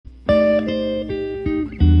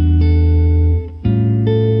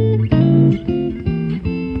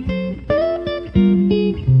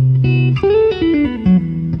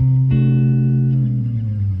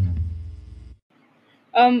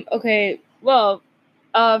Okay. Well,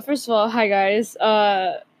 first of all, hi guys.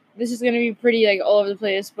 This is gonna be pretty like all over the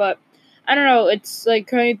place, but I don't know. It's like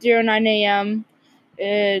currently 3:09 a.m.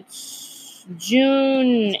 It's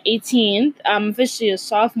June 18th. I'm officially a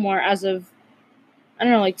sophomore as of I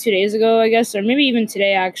don't know, like 2 days ago, I guess, or maybe even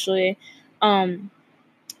today actually. Um,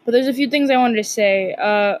 but there's a few things I wanted to say.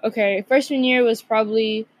 Okay, freshman year was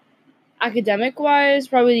probably academic wise,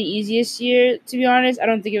 probably the easiest year, to be honest. I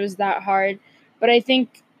don't think it was that hard. But I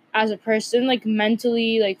think as a person, like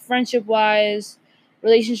mentally, like friendship wise,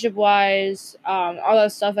 relationship wise, all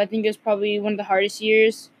that stuff, I think is probably one of the hardest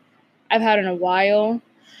years I've had in a while.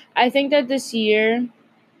 I think that this year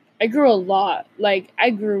I grew a lot. Like I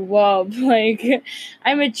grew up. Like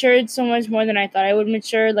I matured so much more than I thought I would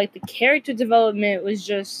mature. Like the character development was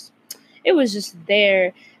just it was just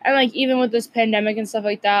there. And like even with this pandemic and stuff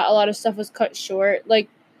like that, a lot of stuff was cut short. Like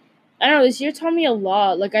I don't know, this year taught me a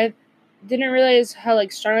lot. Like I didn't realize how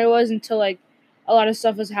like strong I was until like a lot of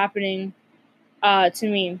stuff was happening to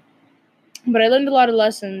me. But I learned a lot of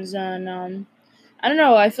lessons and I don't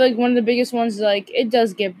know, I feel like one of the biggest ones is like it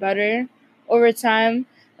does get better over time.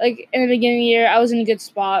 Like in the beginning of the year I was in a good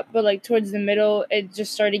spot, but like towards the middle it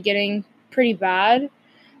just started getting pretty bad.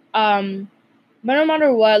 Um but no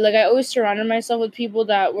matter what, like I always surrounded myself with people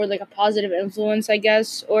that were like a positive influence, I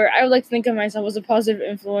guess. Or I would like to think of myself as a positive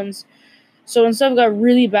influence. So when stuff got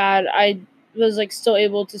really bad, I was like still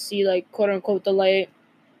able to see like quote unquote the light.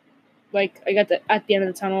 Like I got the at the end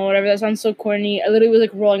of the tunnel, whatever. That sounds so corny. I literally was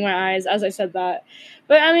like rolling my eyes as I said that.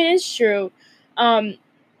 But I mean it's true. And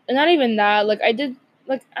not even that, like I did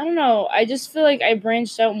like I don't know, I just feel like I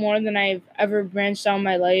branched out more than I've ever branched out in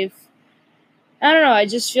my life. I don't know. I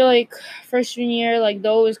just feel like freshman year, like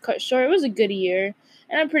though it was cut short, it was a good year,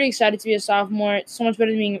 and I'm pretty excited to be a sophomore. It's so much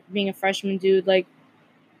better than being a freshman, dude. Like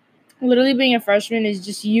literally being a freshman is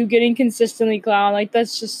just you getting consistently clown. Like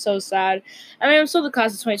that's just so sad. I mean, I'm still the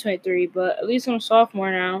class of 2023, but at least I'm a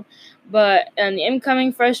sophomore now. But and the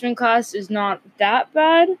incoming freshman class is not that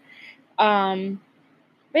bad. Um,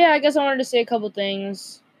 but yeah, I guess I wanted to say a couple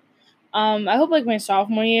things. I hope like my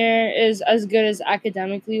sophomore year is as good as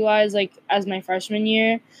academically wise, like as my freshman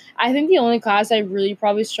year. I think the only class I really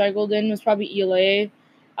probably struggled in was probably ELA,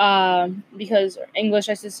 because or English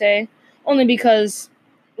I should say, only because,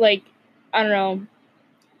 like, I don't know,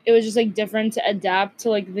 it was just like different to adapt to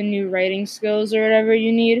like the new writing skills or whatever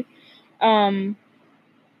you need. Um,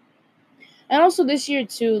 and also this year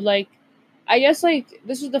too, like I guess like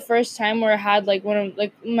this was the first time where I had like one of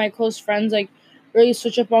like my close friends like really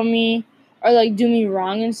switch up on me or like do me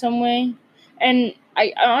wrong in some way. And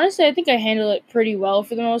I honestly I think I handle it pretty well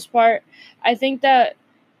for the most part. I think that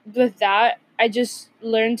with that I just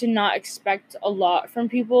learned to not expect a lot from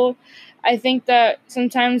people. I think that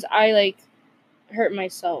sometimes I like hurt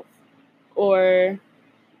myself or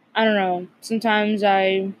I don't know, sometimes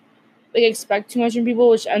I like expect too much from people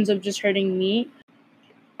which ends up just hurting me.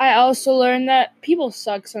 I also learned that people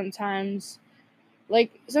suck sometimes.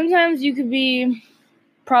 Like sometimes you could be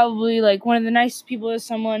probably like one of the nicest people to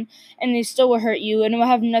someone and they still will hurt you and it will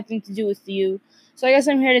have nothing to do with you. So I guess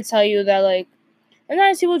I'm here to tell you that like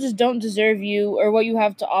sometimes people just don't deserve you or what you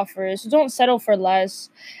have to offer. So don't settle for less.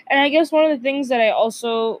 And I guess one of the things that I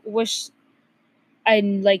also wish I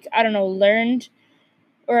like I don't know learned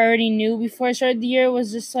or already knew before I started the year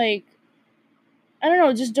was just like I don't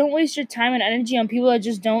know, just don't waste your time and energy on people that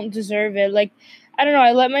just don't deserve it. Like, I don't know,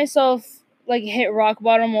 I let myself like hit rock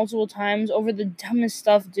bottom multiple times over the dumbest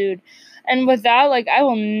stuff, dude. And with that, like I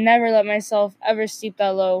will never let myself ever steep that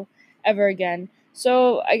low ever again.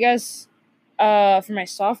 So I guess for my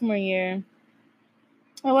sophomore year,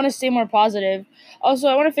 I want to stay more positive. Also,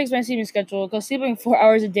 I want to fix my sleeping schedule because sleeping 4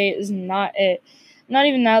 hours a day is not it. Not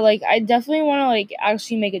even that. Like, I definitely want to like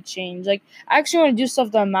actually make a change. Like, I actually want to do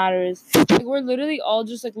stuff that matters. Like, we're literally all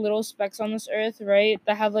just like little specks on this earth, right?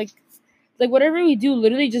 That have like whatever we do,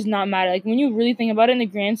 literally just not matter. Like, when you really think about it in the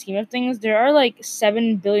grand scheme of things, there are like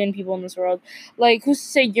 7 billion people in this world. Like, who's to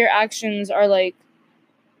say your actions are like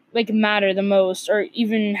matter the most or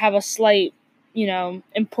even have a slight,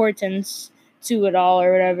 importance to it all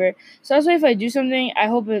or whatever. So that's why if I do something, I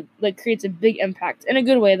hope it like creates a big impact in a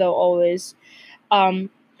good way though always. Um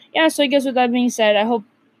yeah, so I guess with that being said, I hope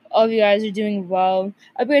all of you guys are doing well.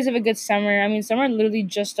 I hope you guys have a good summer. I mean, summer literally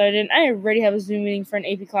just started. I already have a Zoom meeting for an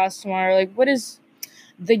AP class tomorrow. Like, what is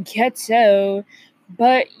the ghetto?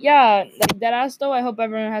 But yeah, like that ass though, I hope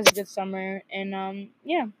everyone has a good summer. And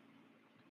yeah.